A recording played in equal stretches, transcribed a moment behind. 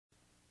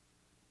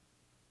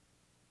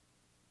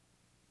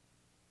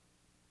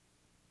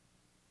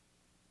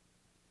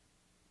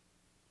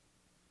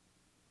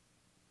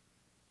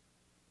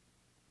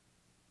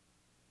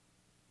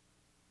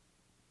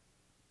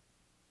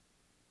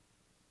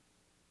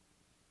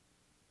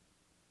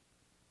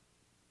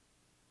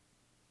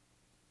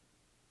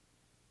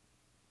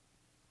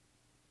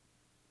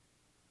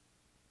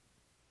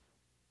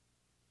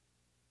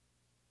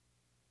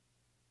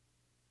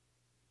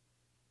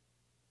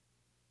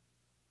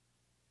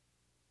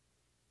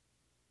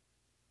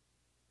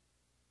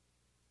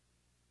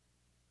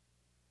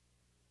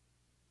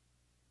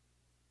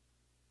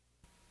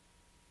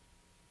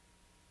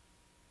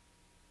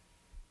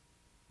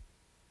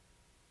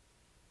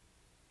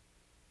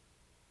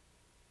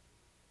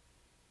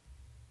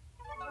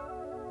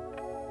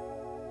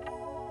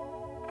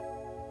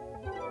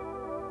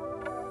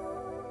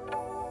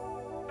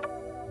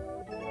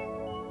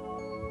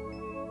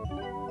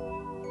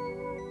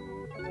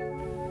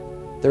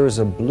There is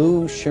a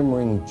blue,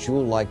 shimmering,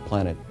 jewel-like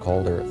planet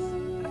called Earth.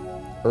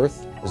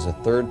 Earth is a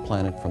third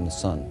planet from the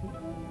Sun.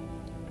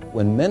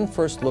 When men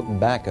first looked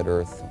back at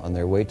Earth on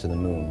their way to the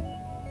Moon,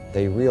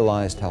 they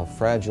realized how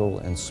fragile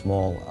and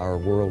small our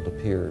world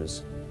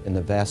appears in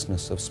the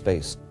vastness of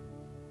space.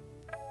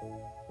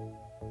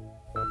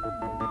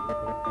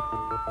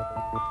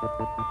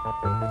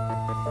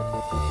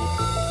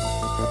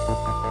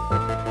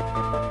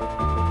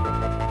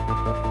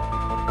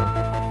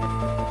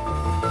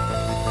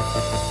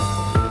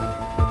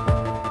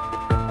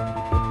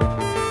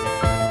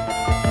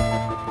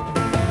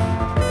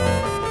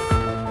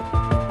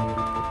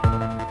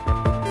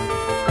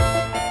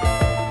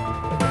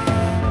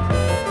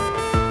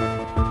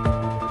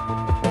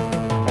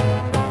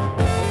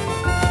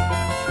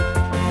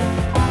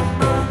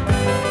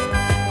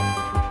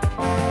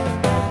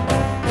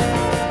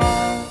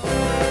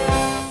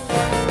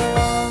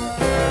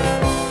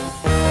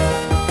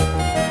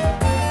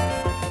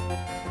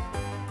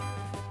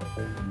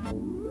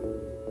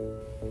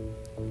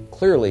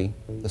 Clearly,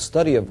 the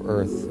study of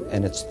Earth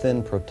and its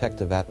thin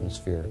protective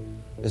atmosphere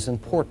is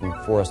important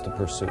for us to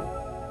pursue.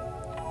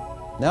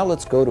 Now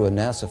let's go to a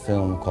NASA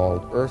film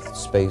called Earth,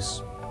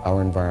 Space,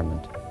 Our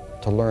Environment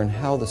to learn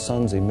how the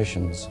Sun's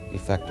emissions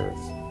affect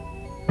Earth.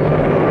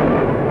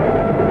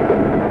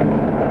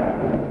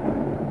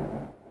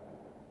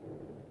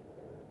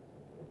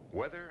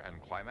 Weather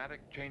and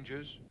climatic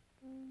changes,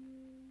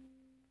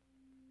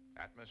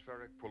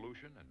 atmospheric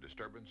pollution and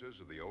disturbances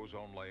of the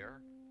ozone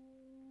layer,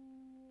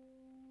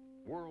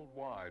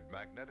 worldwide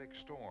magnetic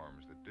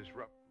storms that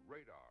disrupt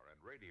radar and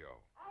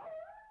radio,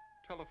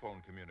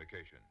 telephone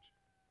communications,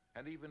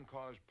 and even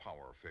cause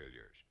power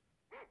failures.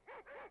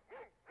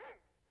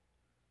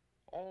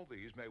 All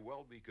these may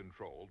well be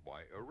controlled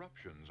by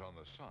eruptions on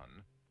the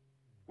Sun,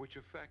 which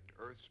affect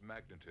Earth's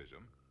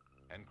magnetism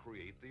and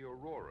create the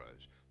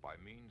auroras by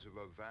means of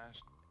a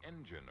vast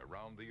engine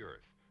around the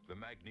Earth, the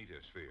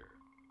magnetosphere.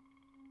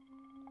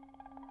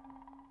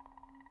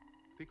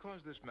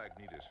 Because this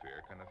magnetosphere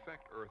can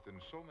affect Earth in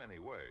so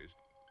many ways,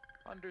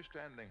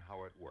 understanding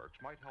how it works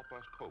might help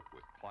us cope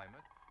with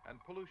climate and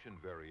pollution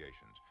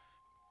variations,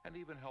 and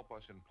even help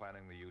us in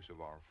planning the use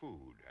of our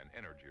food and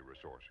energy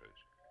resources.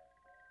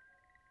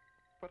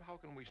 But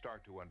how can we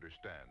start to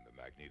understand the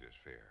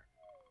magnetosphere?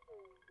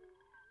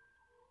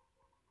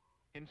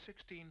 In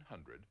 1600,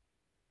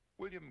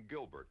 William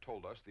Gilbert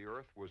told us the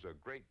Earth was a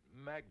great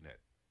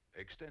magnet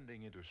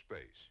extending into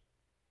space.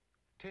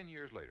 10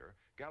 years later,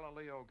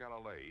 Galileo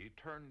Galilei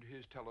turned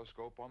his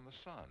telescope on the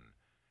Sun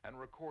and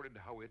recorded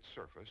how its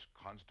surface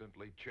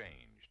constantly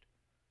changed.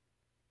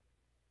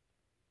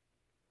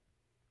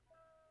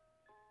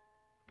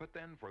 But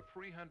then for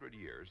 300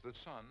 years, the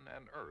Sun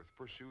and Earth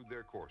pursued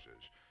their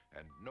courses,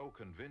 and no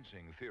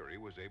convincing theory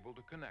was able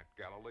to connect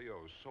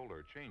Galileo's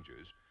solar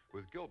changes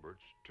with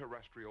Gilbert's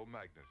terrestrial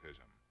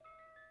magnetism.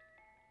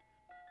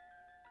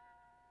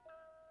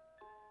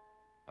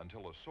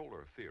 Until a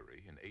solar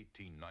theory in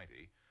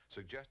 1890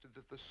 suggested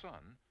that the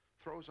Sun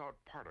throws out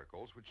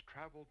particles which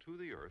travel to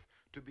the Earth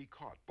to be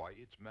caught by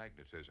its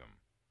magnetism.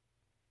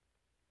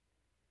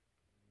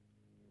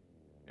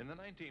 In the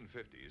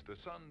 1950s, the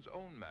Sun's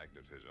own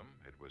magnetism,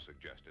 it was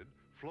suggested,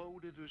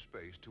 flowed into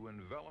space to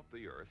envelop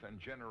the Earth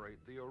and generate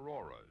the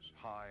auroras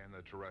high in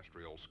the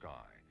terrestrial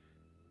sky.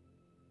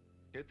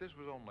 Yet this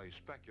was only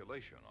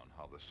speculation on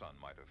how the Sun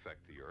might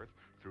affect the Earth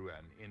through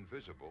an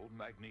invisible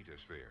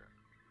magnetosphere.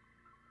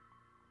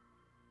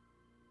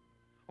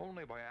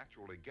 Only by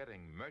actually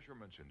getting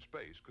measurements in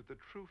space could the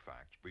true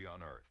facts be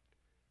unearthed.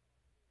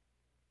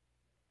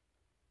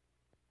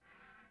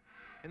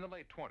 In the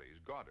late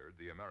 20s, Goddard,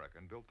 the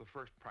American, built the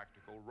first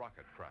practical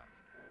rocket craft.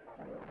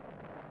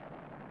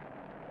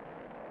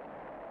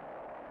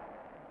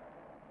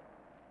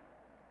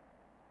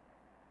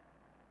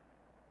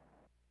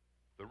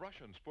 The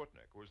Russian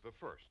Sputnik was the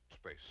first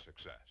space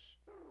success.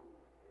 2,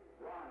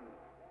 1,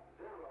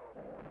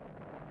 0.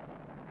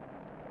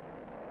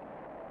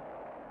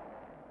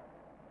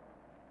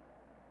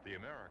 The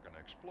American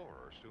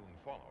Explorer soon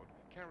followed,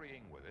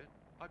 carrying with it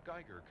a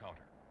Geiger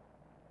counter.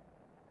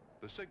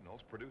 The signals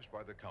produced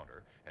by the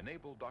counter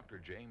enabled Dr.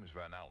 James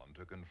Van Allen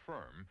to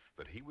confirm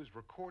that he was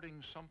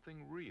recording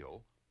something real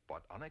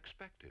but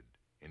unexpected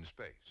in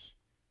space.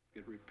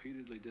 It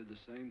repeatedly did the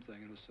same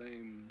thing in the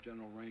same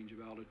general range of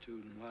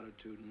altitude and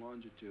latitude and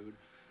longitude,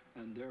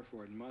 and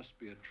therefore it must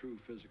be a true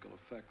physical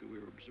effect that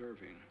we were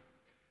observing.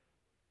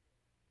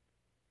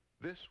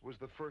 This was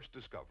the first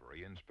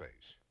discovery in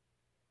space.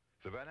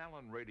 The Van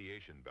Allen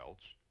radiation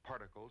belts,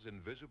 particles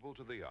invisible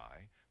to the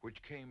eye,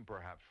 which came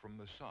perhaps from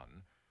the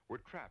Sun,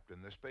 were trapped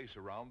in the space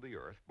around the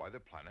Earth by the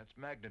planet's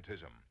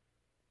magnetism.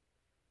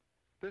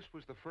 This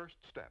was the first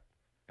step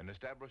in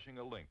establishing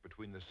a link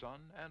between the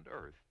Sun and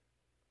Earth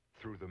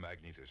through the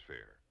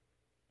magnetosphere.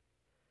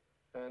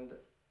 And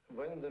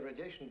when the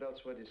radiation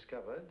belts were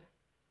discovered,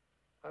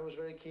 I was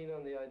very keen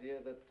on the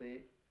idea that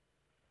the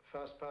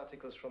fast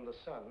particles from the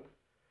Sun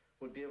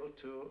would be able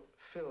to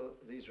fill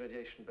these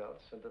radiation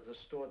belts, and that the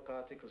stored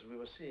particles we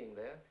were seeing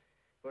there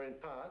were in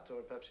part,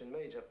 or perhaps in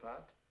major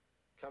part,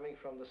 coming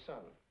from the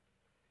Sun.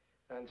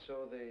 And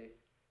so the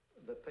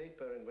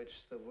paper in which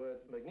the word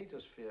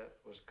magnetosphere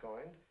was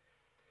coined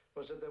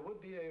was that there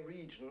would be a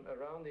region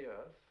around the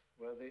Earth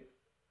where the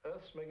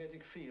Earth's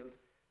magnetic field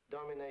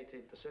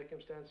dominated the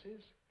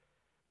circumstances.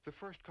 The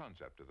first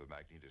concept of the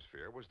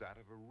magnetosphere was that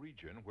of a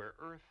region where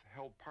Earth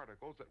held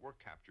particles that were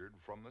captured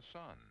from the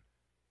sun.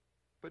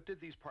 But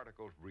did these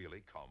particles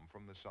really come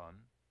from the sun?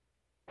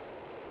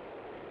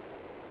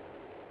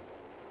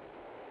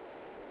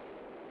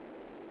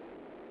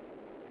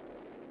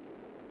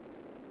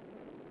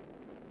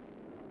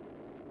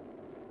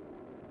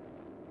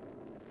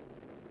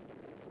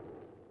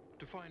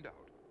 To find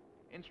out,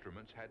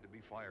 instruments had to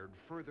be fired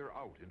further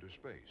out into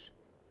space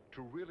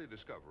to really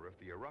discover if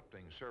the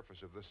erupting surface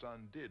of the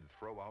sun did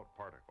throw out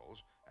particles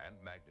and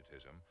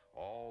magnetism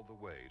all the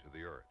way to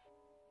the Earth.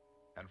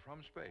 And from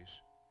space,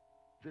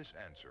 this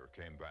answer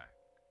came back.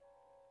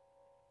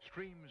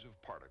 Streams of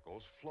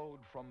particles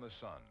flowed from the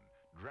sun,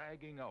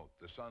 dragging out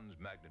the sun's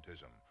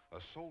magnetism,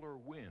 a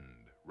solar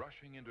wind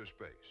rushing into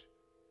space.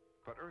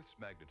 But Earth's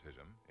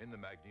magnetism in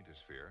the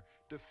magnetosphere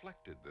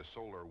deflected the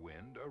solar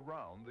wind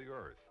around the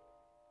Earth.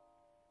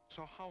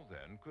 So how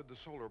then could the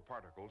solar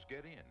particles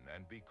get in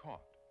and be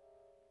caught?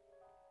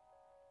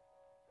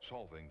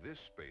 Solving this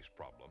space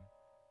problem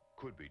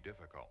could be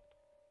difficult.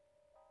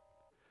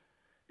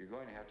 You're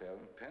going to have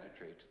them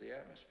penetrate to the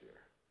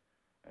atmosphere.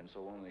 And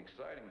so one of the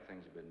exciting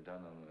things that have been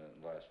done in the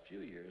last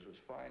few years was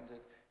find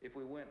that if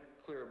we went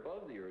clear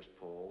above the Earth's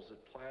poles,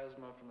 that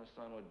plasma from the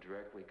sun would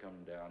directly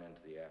come down into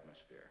the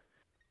atmosphere.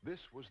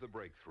 This was the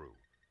breakthrough.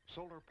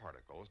 Solar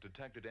particles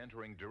detected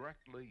entering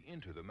directly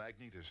into the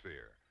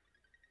magnetosphere.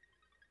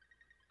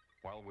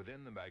 While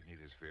within the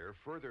magnetosphere,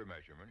 further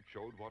measurement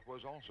showed what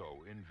was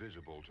also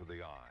invisible to the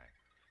eye.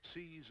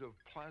 Seas of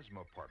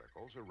plasma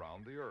particles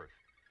around the Earth,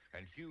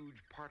 and huge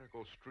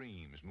particle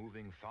streams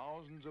moving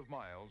thousands of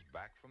miles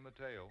back from the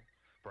tail,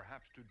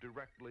 perhaps to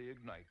directly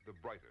ignite the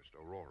brightest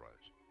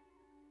auroras.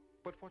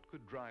 But what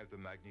could drive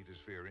the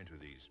magnetosphere into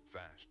these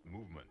fast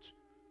movements?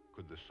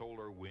 Could the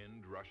solar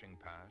wind rushing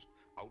past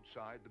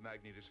outside the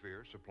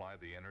magnetosphere supply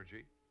the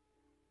energy?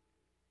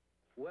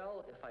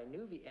 Well, if I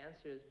knew the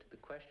answer to the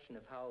question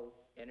of how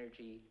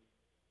energy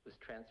was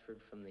transferred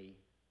from the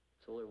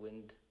solar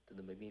wind to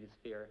the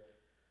magnetosphere,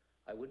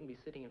 I wouldn't be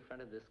sitting in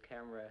front of this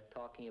camera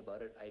talking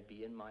about it. I'd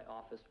be in my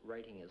office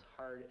writing as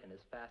hard and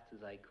as fast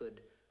as I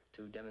could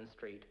to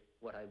demonstrate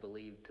what I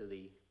believe to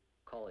the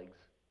colleagues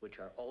which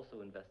are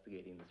also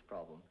investigating this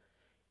problem.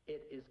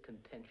 It is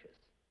contentious.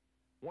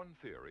 One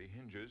theory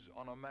hinges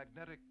on a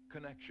magnetic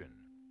connection.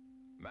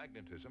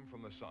 Magnetism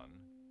from the sun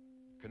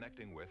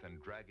connecting with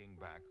and dragging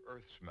back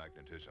Earth's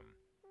magnetism.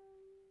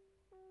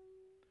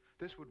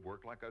 This would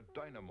work like a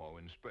dynamo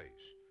in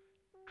space,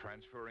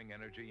 transferring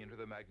energy into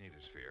the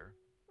magnetosphere,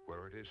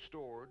 where it is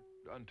stored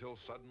until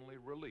suddenly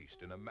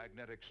released in a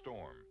magnetic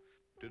storm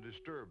to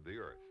disturb the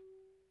Earth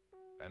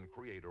and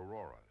create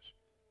auroras.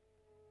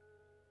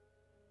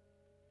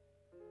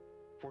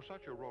 For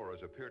such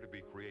auroras appear to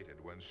be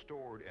created when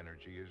stored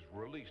energy is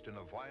released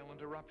in a violent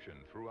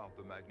eruption throughout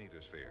the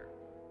magnetosphere.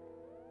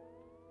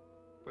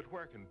 But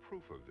where can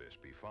proof of this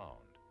be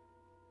found?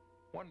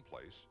 One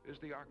place is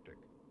the Arctic,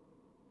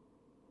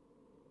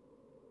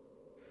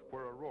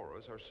 where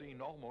auroras are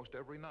seen almost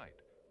every night.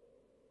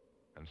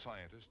 And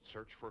scientists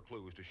search for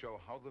clues to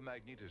show how the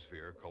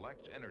magnetosphere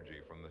collects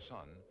energy from the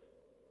sun,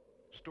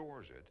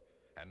 stores it,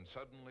 and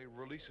suddenly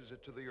releases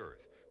it to the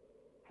Earth,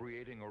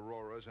 creating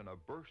auroras in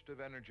a burst of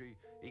energy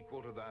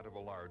equal to that of a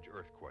large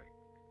earthquake.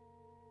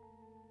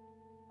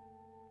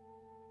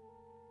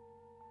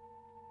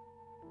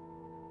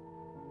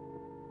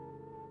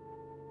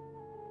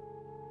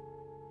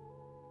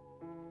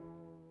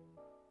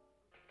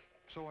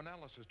 So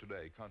analysis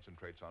today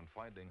concentrates on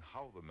finding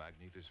how the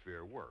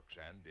magnetosphere works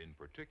and, in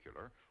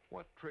particular,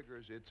 what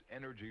triggers its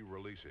energy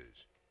releases.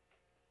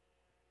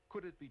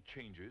 Could it be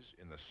changes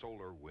in the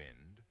solar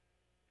wind?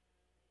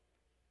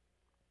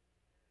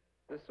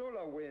 The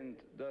solar wind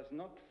does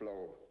not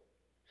flow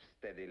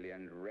steadily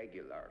and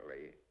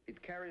regularly.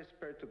 It carries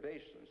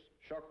perturbations,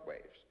 shock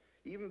waves.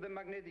 Even the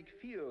magnetic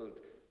field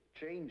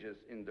changes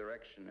in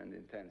direction and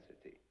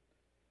intensity.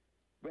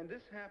 When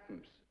this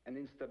happens, an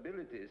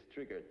instability is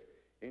triggered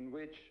in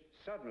which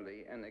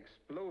suddenly an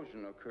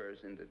explosion occurs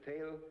in the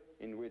tail,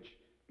 in which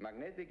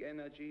magnetic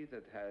energy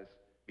that has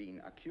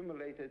been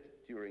accumulated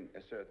during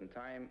a certain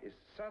time is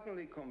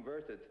suddenly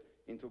converted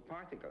into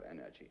particle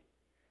energy.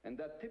 And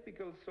that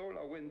typical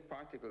solar wind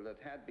particle that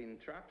had been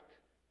trapped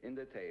in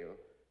the tail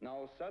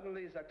now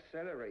suddenly is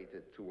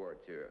accelerated toward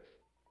the Earth.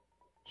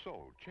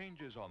 So,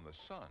 changes on the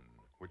sun,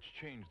 which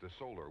change the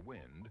solar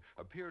wind,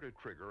 appear to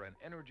trigger an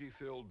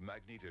energy-filled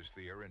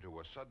magnetosphere into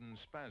a sudden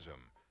spasm,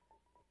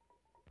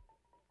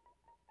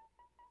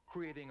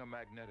 creating a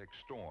magnetic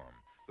storm,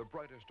 the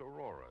brightest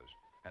auroras,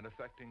 and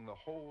affecting the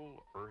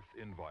whole Earth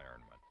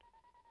environment.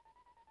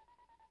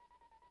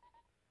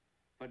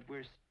 But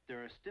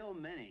there are still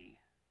many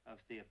of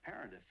the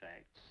apparent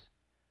effects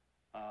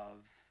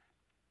of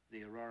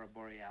the aurora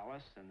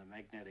borealis and the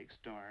magnetic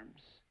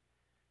storms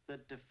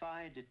that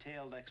defy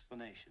detailed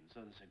explanation. So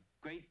there's a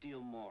great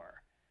deal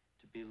more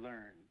to be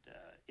learned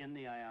in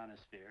the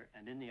ionosphere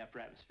and in the upper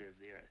atmosphere of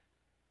the Earth.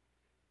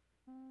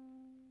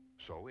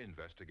 So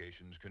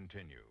investigations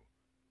continue.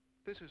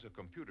 This is a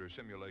computer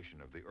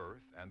simulation of the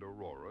Earth and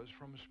auroras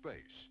from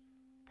space,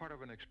 part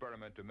of an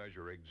experiment to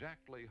measure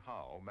exactly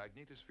how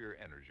magnetosphere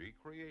energy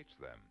creates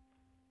them.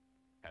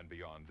 And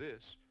beyond this,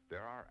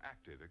 there are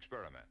active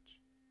experiments.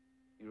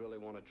 You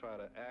really want to try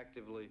to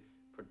actively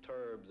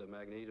perturb the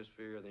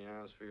magnetosphere, the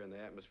ionosphere, and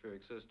the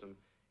atmospheric system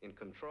in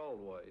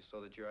controlled ways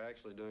so that you're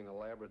actually doing a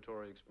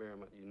laboratory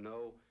experiment. You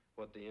know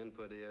what the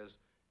input is,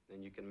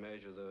 and you can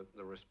measure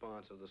the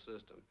response of the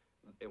system.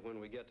 And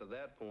when we get to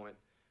that point,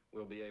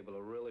 we'll be able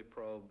to really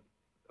probe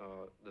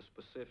the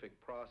specific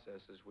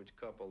processes which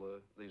couple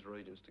these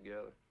regions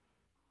together.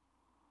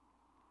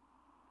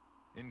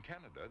 In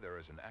Canada, there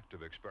is an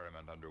active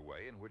experiment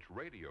underway in which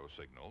radio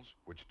signals,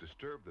 which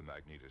disturb the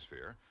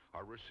magnetosphere,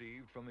 are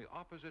received from the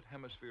opposite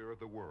hemisphere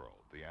of the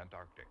world, the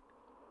Antarctic.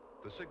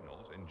 The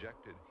signals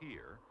injected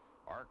here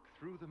arc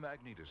through the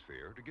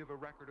magnetosphere to give a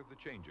record of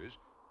the changes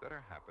that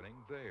are happening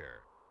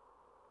there.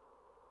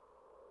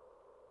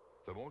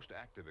 The most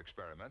active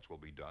experiments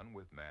will be done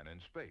with man in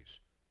space,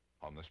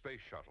 on the space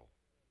shuttle.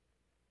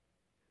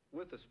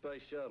 With the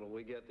space shuttle,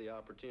 we get the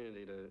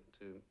opportunity to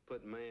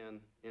put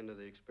man into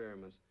the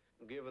experiments.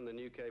 Given the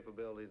new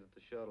capability that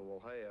the shuttle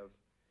will have,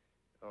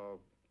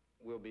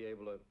 we'll be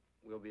able to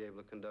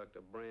conduct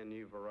a brand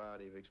new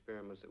variety of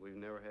experiments that we've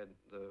never had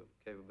the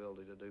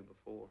capability to do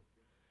before.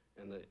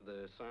 And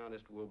the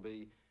scientist will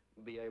be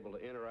able to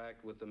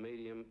interact with the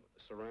medium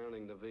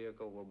surrounding the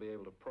vehicle, will be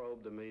able to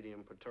probe the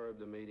medium, perturb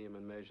the medium,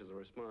 and measure the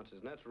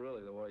responses. And that's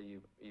really the way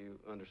you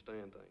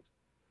understand things.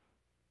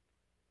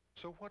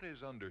 So what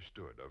is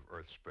understood of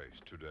Earth space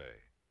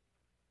today?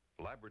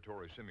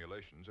 Laboratory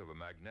simulations of a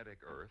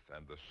magnetic Earth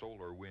and the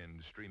solar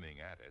wind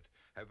streaming at it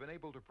have been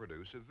able to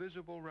produce a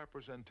visible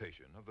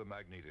representation of the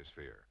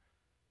magnetosphere.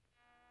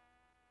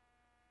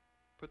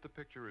 But the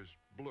picture is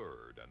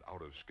blurred and out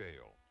of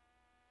scale.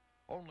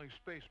 Only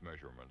space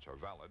measurements are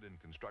valid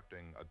in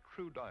constructing a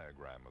true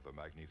diagram of the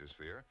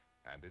magnetosphere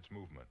and its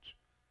movements.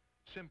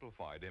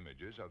 Simplified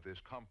images of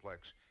this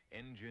complex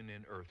engine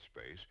in Earth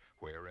space,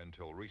 where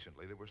until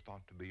recently there was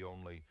thought to be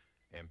only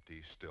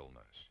empty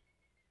stillness.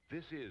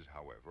 This is,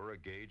 however,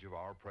 a gauge of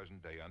our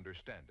present-day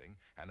understanding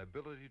and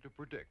ability to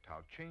predict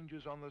how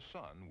changes on the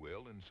sun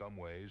will, in some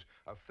ways,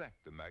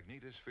 affect the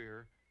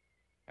magnetosphere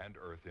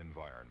and Earth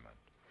environment.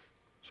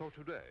 So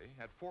today,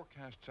 at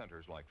forecast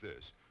centers like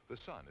this, the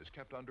sun is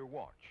kept under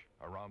watch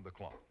around the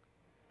clock.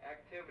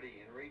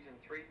 Activity in region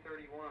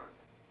 331.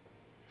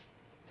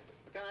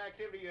 What kind of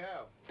activity you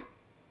have? The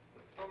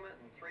filament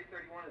in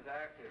 331 is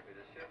active. It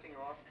is shifting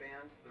off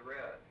bands to the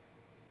red.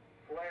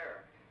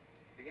 Flare.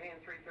 Beginning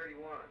in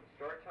 331.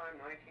 Start time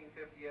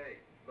 1958.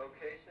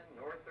 Location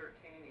north 13,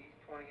 east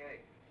 28.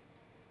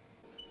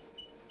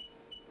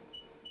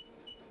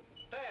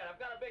 Dad, I've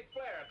got a big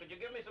flare. Could you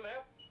give me some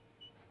help?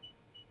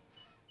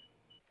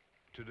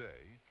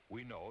 Today,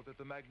 we know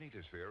that the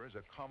magnetosphere is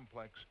a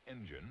complex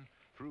engine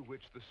through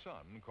which the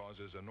sun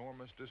causes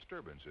enormous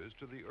disturbances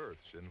to the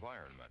Earth's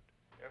environment.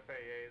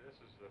 FAA,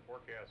 this is the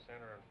Forecast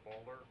Center in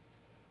Boulder.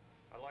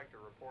 I'd like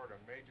to report a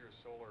major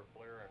solar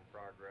flare in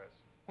progress.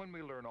 When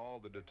we learn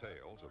all the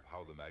details of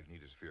how the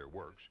magnetosphere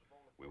works,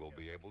 we will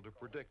be able to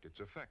predict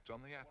its effects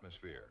on the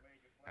atmosphere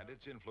and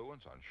its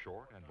influence on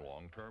short and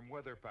long-term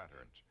weather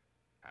patterns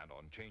and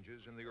on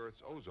changes in the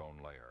Earth's ozone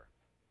layer.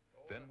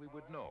 Then we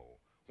would know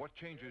what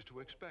changes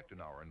to expect in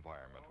our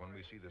environment when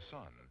we see the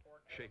sun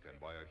shaken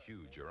by a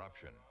huge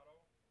eruption.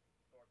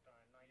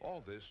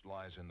 All this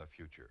lies in the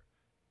future,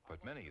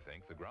 but many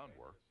think the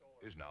groundwork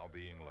is now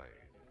being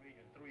laid.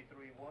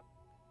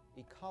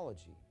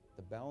 Ecology,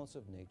 the balance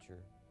of nature,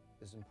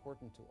 is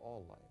important to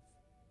all life.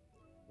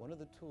 One of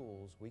the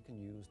tools we can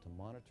use to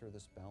monitor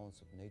this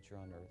balance of nature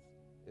on Earth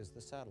is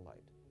the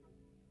satellite.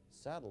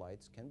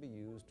 Satellites can be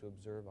used to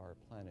observe our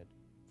planet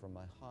from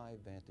a high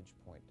vantage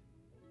point.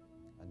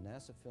 A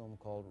NASA film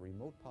called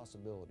Remote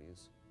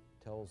Possibilities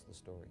tells the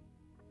story.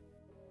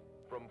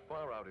 From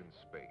far out in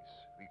space,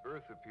 the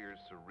Earth appears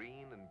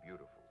serene and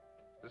beautiful,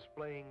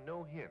 displaying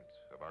no hint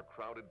of our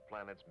crowded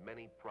planet's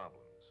many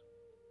problems.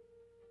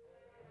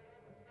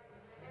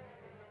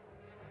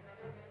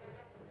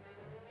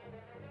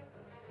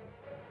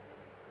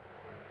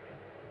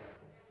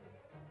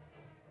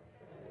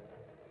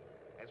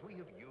 As we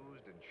have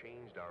used and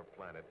changed our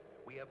planet,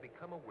 we have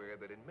become aware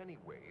that in many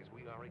ways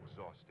we are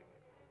exhausting it.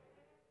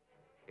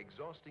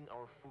 Exhausting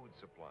our food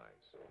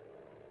supplies,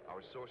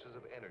 our sources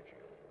of energy,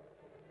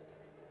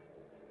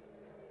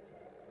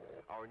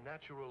 our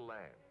natural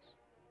lands,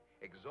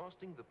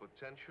 exhausting the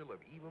potential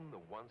of even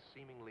the once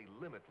seemingly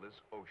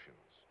limitless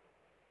oceans.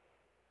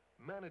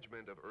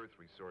 Management of Earth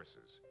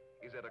resources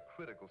is at a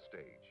critical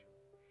stage.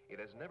 It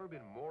has never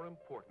been more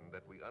important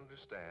that we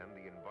understand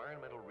the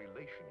environmental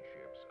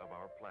relationships of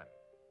our planet.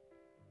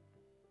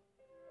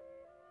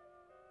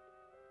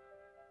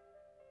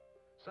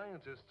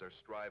 Scientists are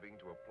striving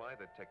to apply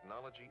the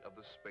technology of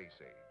the space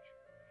age,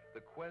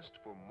 the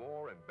quest for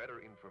more and better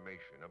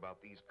information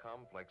about these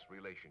complex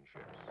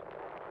relationships.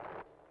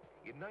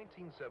 In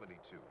 1972,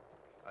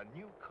 a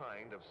new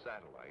kind of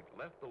satellite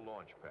left the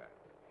launch pad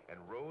and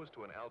rose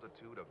to an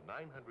altitude of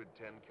 910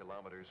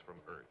 kilometers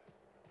from Earth.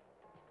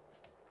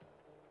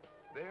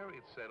 There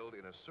it settled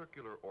in a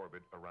circular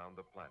orbit around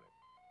the planet.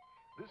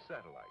 This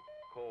satellite,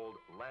 called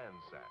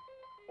Landsat,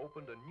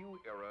 opened a new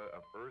era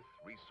of Earth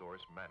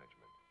resource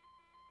management.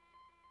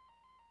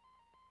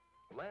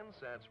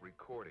 Landsat's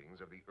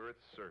recordings of the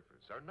Earth's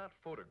surface are not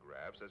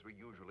photographs as we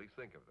usually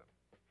think of them.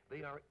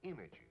 They are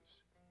images.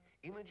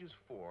 Images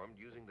formed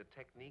using the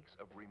techniques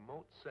of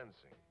remote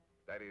sensing,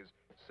 that is,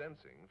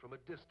 sensing from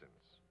a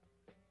distance.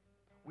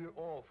 We're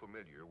all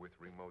familiar with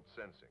remote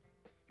sensing.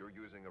 You're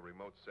using a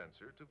remote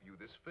sensor to view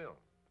this film.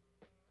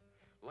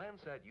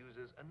 Landsat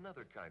uses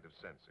another kind of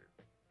sensor,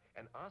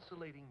 an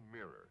oscillating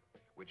mirror,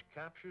 which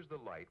captures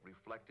the light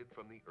reflected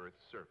from the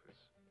Earth's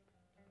surface.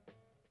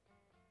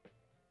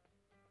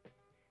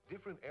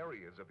 Different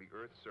areas of the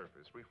Earth's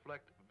surface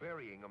reflect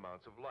varying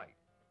amounts of light.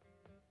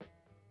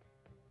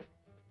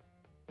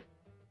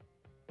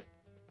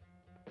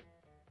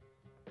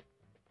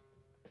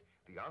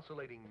 The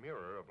oscillating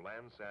mirror of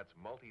Landsat's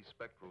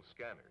multispectral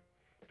scanner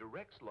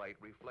directs light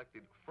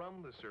reflected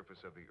from the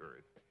surface of the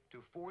Earth to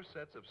 4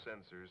 sets of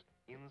sensors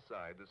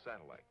inside the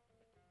satellite.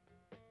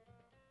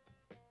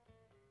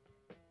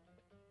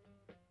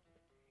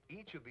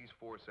 Each of these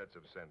 4 sets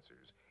of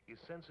sensors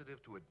is sensitive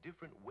to a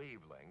different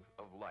wavelength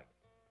of light.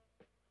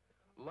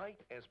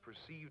 Light, as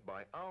perceived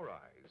by our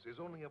eyes,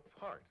 is only a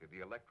part of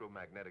the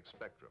electromagnetic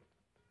spectrum.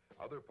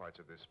 Other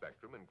parts of this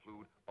spectrum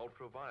include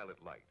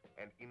ultraviolet light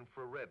and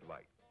infrared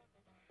light.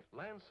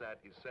 Landsat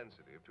is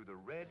sensitive to the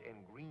red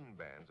and green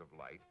bands of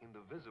light in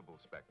the visible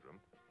spectrum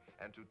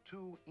and to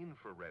 2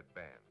 infrared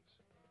bands.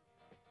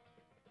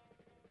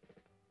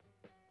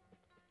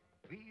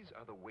 These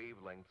are the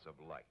wavelengths of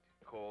light,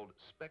 called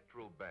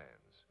spectral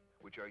bands,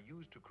 which are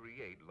used to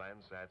create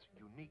Landsat's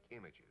unique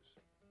images.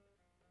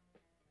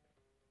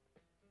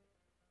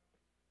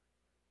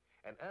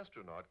 An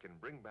astronaut can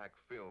bring back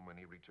film when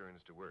he returns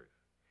to Earth,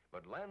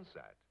 but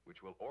Landsat, which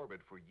will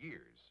orbit for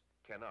years,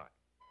 cannot.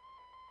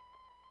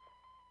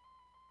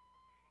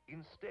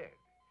 Instead,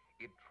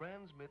 it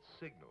transmits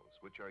signals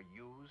which are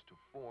used to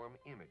form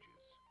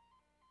images.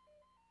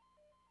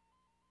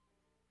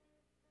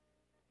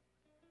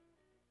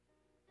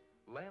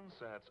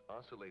 Landsat's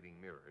oscillating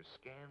mirror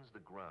scans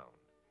the ground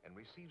and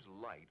receives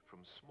light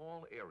from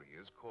small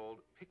areas called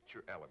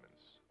picture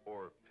elements,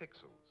 or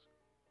pixels.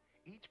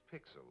 Each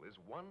pixel is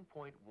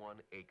 1.1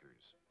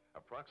 acres,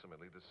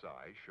 approximately the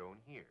size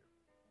shown here.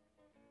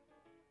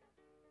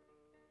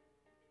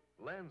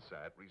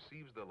 Landsat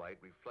receives the light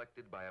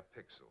reflected by a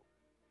pixel.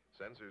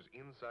 Sensors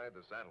inside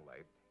the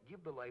satellite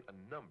give the light a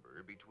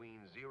number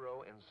between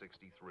 0 and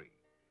 63.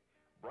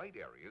 Bright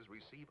areas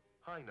receive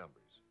high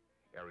numbers.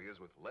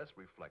 Areas with less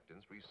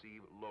reflectance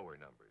receive lower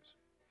numbers.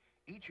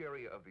 Each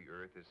area of the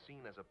Earth is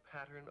seen as a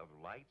pattern of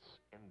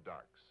lights and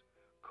darks,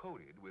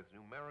 coded with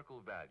numerical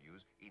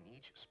values in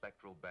each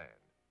spectral band.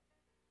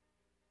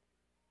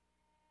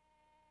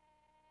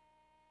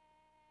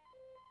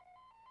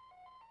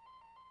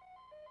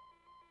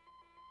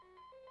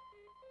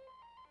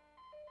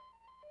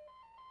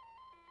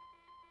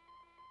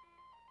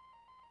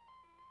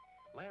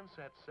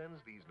 Landsat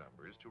sends these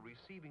numbers to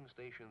receiving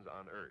stations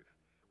on Earth,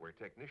 where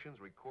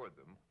technicians record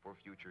them for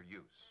future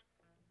use.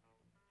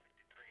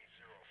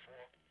 5304.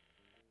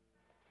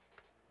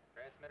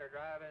 Transmitter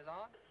drive is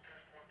on.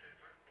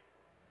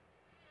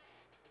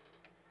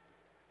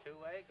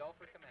 2-way, go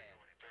for command.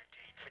 13,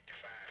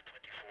 55,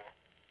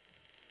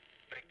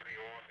 24. Make 3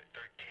 off at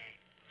 13,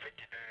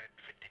 59,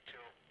 52.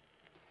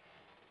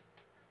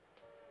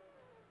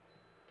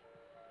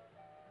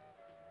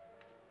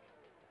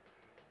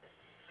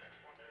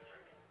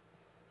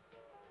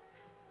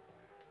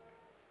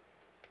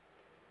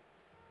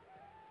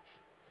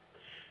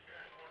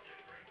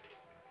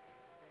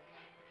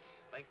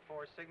 Link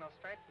 4 signal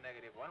strength,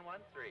 negative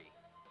 113.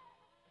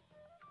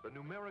 The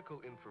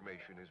numerical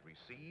information is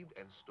received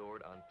and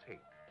stored on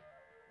tape,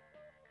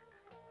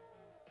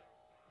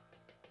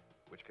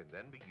 which can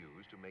then be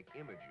used to make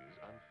images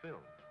on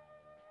film.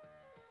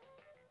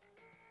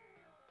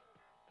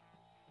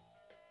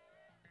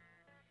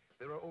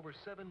 There are over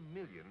 7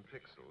 million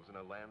pixels in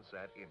a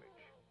Landsat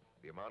image.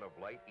 The amount of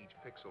light each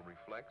pixel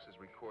reflects is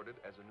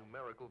recorded as a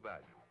numerical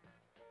value.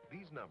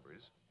 These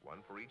numbers,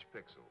 one for each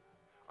pixel,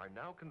 are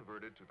now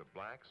converted to the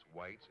blacks,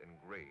 whites, and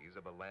grays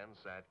of a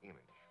Landsat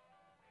image.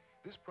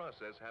 This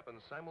process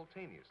happens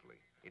simultaneously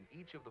in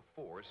each of the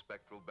 4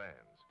 spectral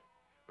bands,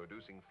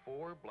 producing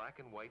 4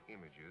 black and white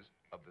images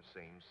of the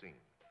same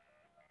scene.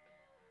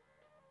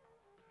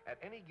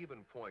 At any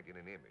given point in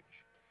an image,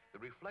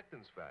 the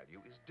reflectance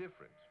value is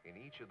different in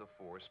each of the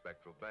 4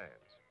 spectral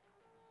bands.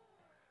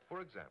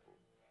 For example,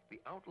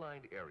 the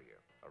outlined area,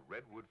 a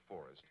redwood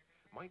forest,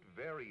 might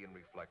vary in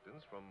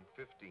reflectance from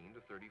 15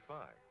 to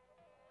 35.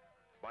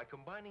 By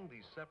combining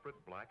these separate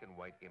black and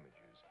white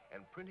images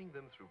and printing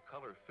them through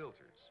color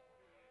filters,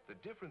 the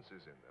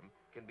differences in them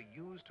can be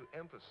used to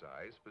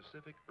emphasize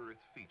specific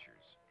Earth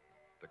features.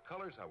 The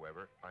colors,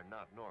 however, are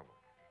not normal.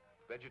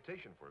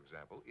 Vegetation, for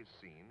example, is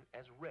seen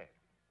as red.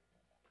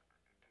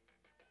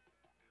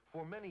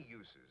 For many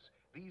uses,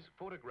 these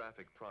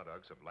photographic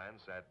products of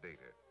Landsat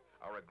data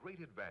are a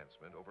great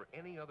advancement over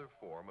any other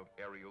form of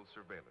aerial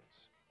surveillance.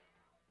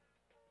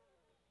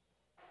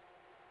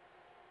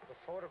 The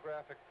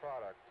photographic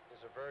product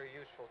is a very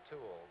useful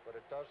tool, but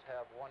it does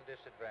have one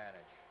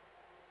disadvantage.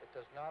 It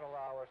does not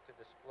allow us to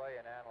display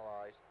and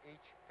analyze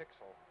each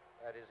pixel,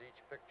 that is, each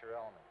picture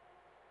element.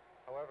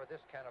 However,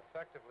 this can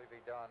effectively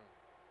be done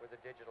with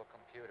a digital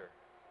computer.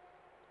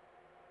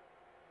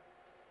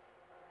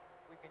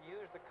 We can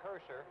use the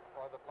cursor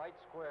or the light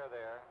square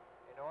there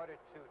in order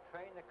to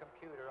train the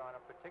computer on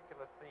a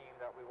particular theme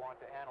that we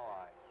want to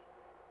analyze.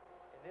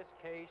 In this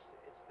case,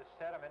 it's the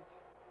sediment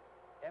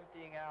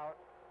emptying out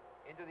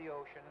into the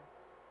ocean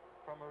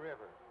from a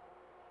river.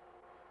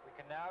 We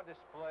can now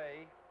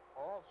display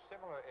all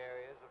similar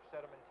areas of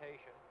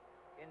sedimentation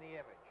in the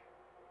image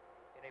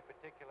in a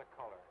particular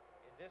color.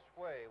 In this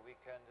way, we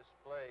can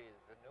display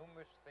the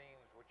numerous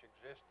themes which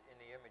exist in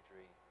the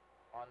imagery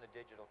on the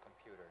digital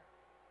computer.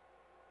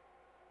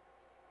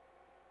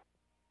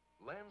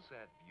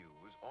 Landsat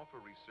views offer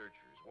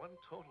researchers one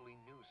totally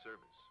new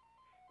service.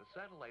 The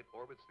satellite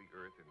orbits the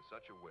Earth in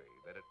such a way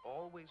that it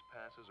always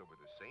passes over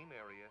the same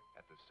area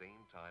at the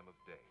same time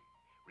of day,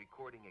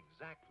 recording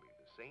exactly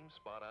the same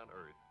spot on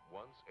Earth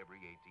once every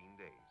 18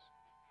 days.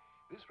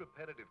 This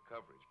repetitive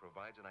coverage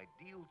provides an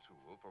ideal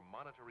tool for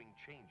monitoring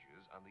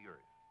changes on the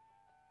Earth.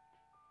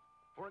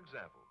 For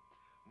example,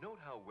 note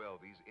how well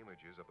these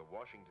images of the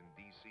Washington,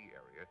 D.C.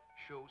 area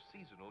show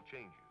seasonal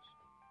changes.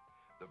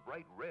 The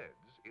bright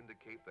reds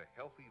indicate the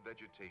healthy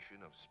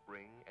vegetation of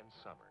spring and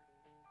summer.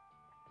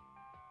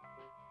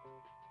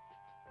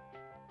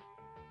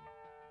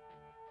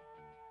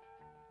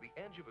 The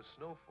edge of a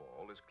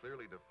snowfall is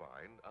clearly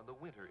defined on the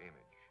winter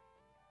image.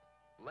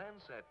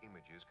 Landsat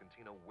images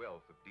contain a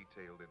wealth of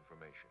detailed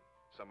information,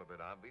 some of it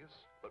obvious,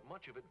 but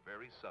much of it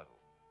very subtle.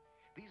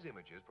 These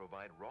images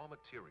provide raw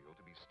material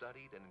to be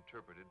studied and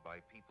interpreted by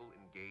people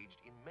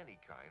engaged in many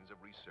kinds of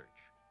research.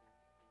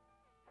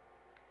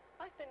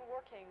 I've been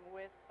working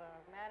with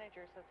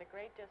managers of the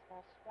Great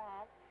Dismal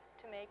Swamp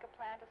to make a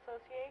plant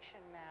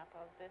association map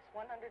of this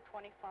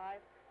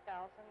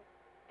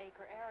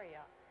 125,000-acre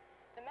area.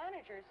 The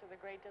managers of the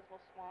Great Dismal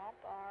Swamp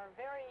are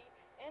very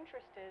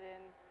interested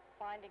in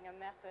finding a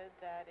method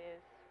that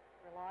is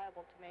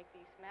reliable to make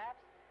these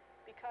maps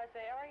because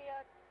the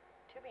area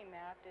to be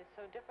mapped is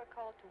so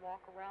difficult to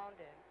walk around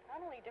in. Not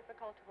only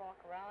difficult to walk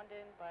around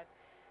in, but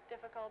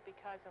difficult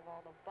because of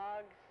all the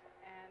bugs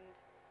and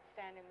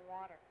standing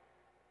water.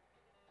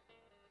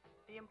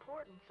 The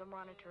importance of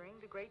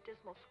monitoring the Great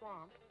Dismal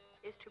Swamp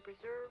is to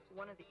preserve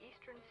one of the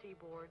eastern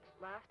seaboard's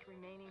last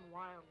remaining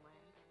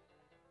wildlands.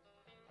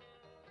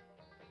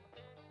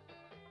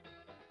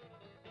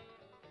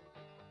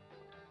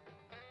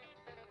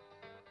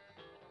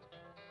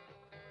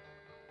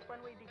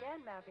 When we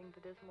began mapping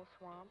the Dismal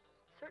Swamp,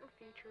 certain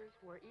features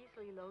were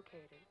easily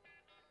located.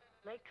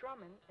 Lake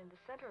Drummond, in the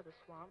center of the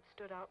swamp,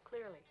 stood out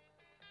clearly.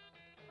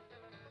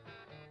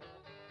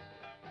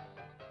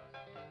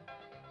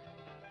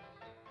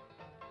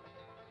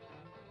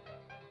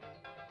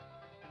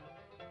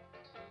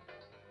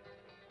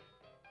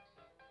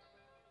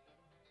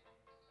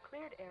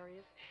 Cleared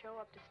areas show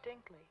up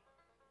distinctly.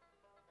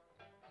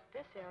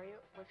 This area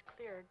was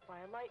cleared by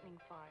a lightning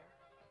fire.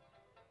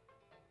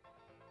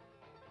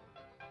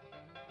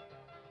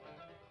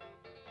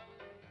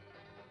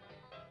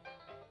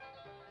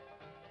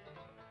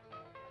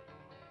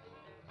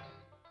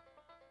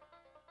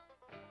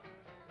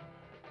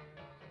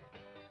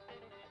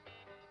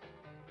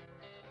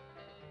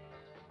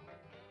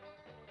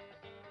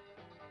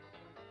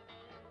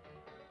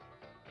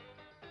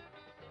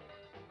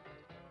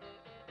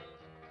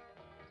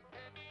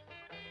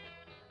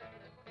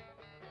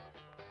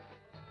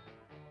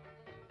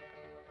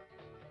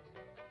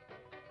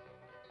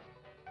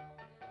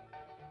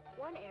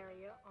 One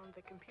area on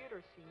the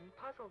computer scene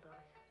puzzled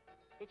us.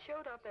 It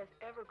showed up as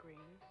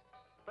evergreen,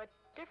 but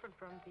different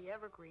from the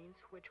evergreens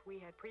which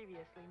we had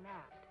previously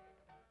mapped.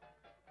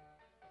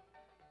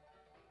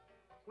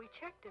 We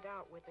checked it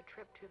out with a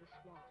trip to the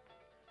swamp.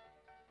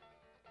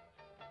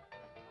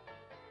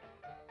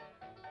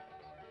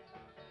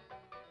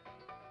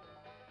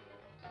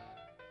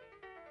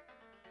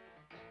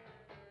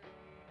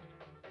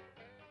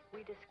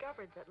 We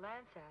discovered that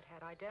Landsat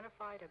had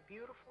identified a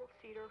beautiful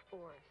cedar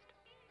forest.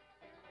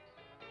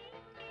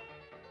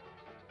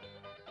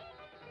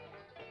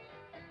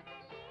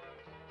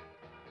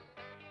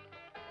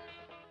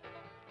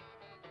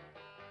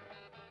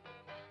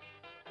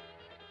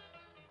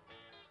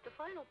 The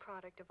final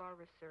product of our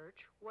research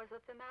was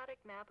a thematic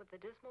map of the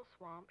Dismal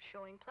Swamp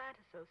showing plant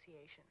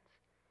associations.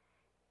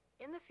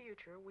 In the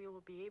future, we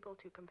will be able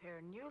to compare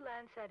new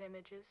Landsat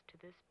images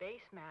to this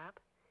base map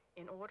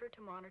in order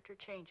to monitor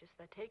changes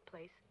that take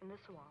place in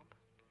the swamp.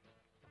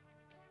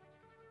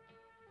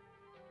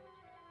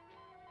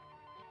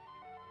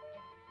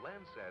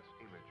 Landsat's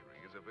imagery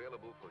is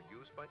available for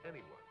use by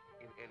anyone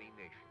in any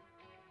nation.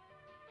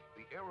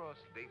 The AIRBOYD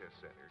Data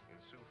Center in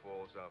Sioux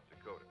Falls, South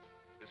Dakota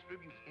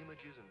distributes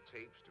images and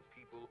tapes to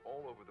people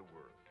all over the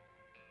world.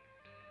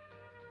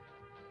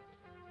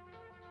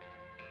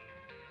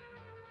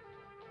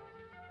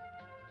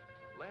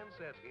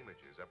 Landsat's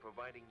images are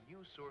providing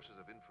new sources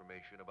of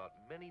information about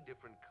many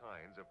different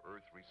kinds of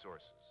Earth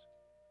resources.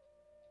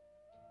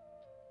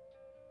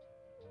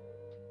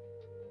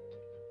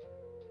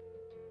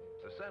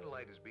 The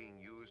satellite is being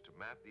used to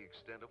map the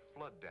extent of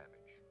flood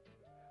damage.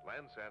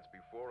 Landsat's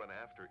before and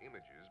after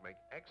images make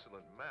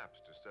excellent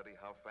maps to study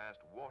how fast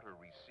water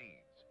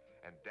recedes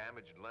and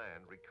damaged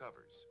land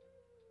recovers.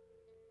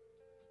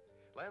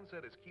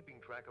 Landsat is keeping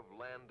track of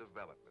land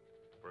development.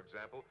 For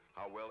example,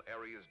 how well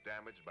areas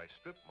damaged by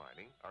strip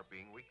mining are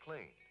being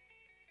reclaimed.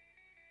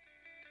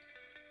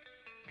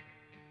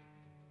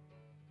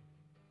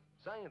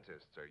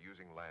 Scientists are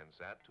using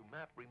Landsat to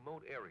map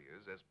remote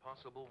areas as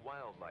possible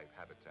wildlife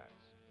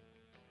habitats.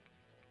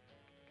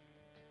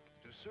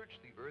 To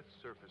search the Earth's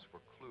surface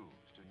for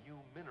clues to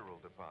new mineral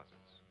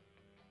deposits.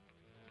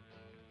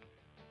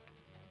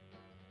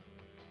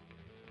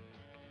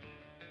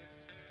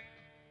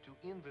 To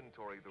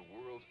inventory the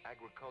world's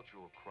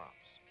agricultural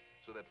crops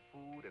so that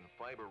food and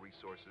fiber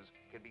resources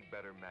can be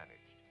better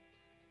managed.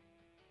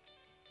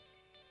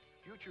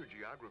 Future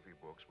geography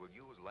books will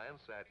use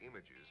Landsat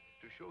images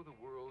to show the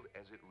world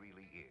as it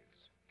really is.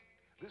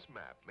 This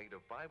map, made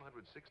of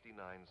 569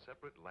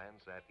 separate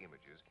Landsat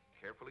images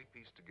carefully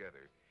pieced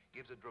together,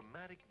 gives a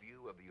dramatic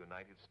view of the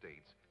United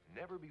States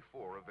never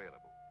before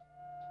available.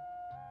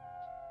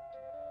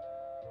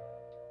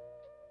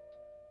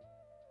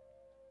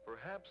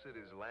 Perhaps it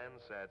is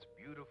Landsat's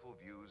beautiful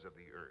views of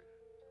the Earth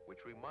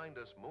which remind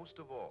us most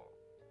of all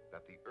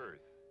that the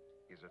Earth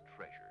is a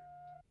treasure.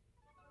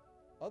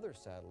 Other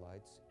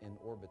satellites in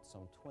orbit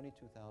some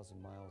 22,000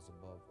 miles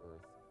above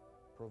Earth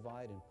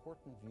provide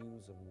important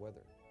views of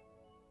weather.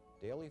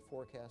 Daily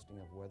forecasting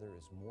of weather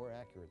is more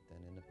accurate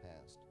than in the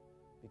past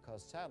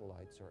because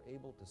satellites are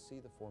able to see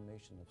the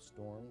formation of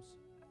storms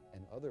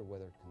and other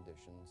weather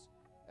conditions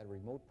at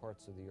remote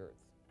parts of the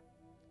Earth.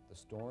 The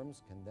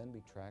storms can then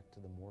be tracked to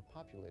the more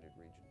populated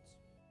regions.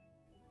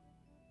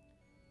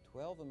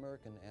 12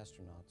 American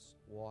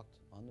astronauts walked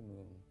on the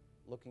moon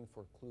looking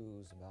for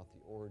clues about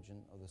the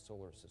origin of the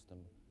solar system,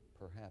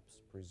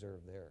 perhaps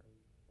preserved there.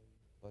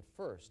 But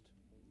first,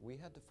 we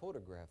had to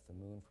photograph the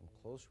moon from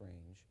close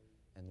range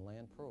and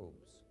land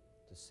probes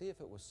to see if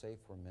it was safe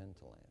for men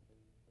to land.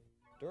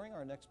 During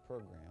our next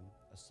program,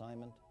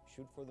 assignment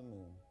Shoot for the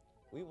Moon,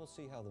 we will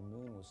see how the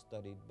moon was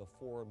studied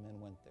before men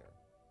went there.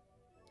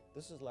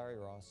 This is Larry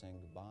Ross saying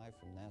goodbye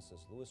from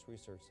NASA's Lewis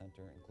Research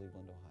Center in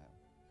Cleveland, Ohio.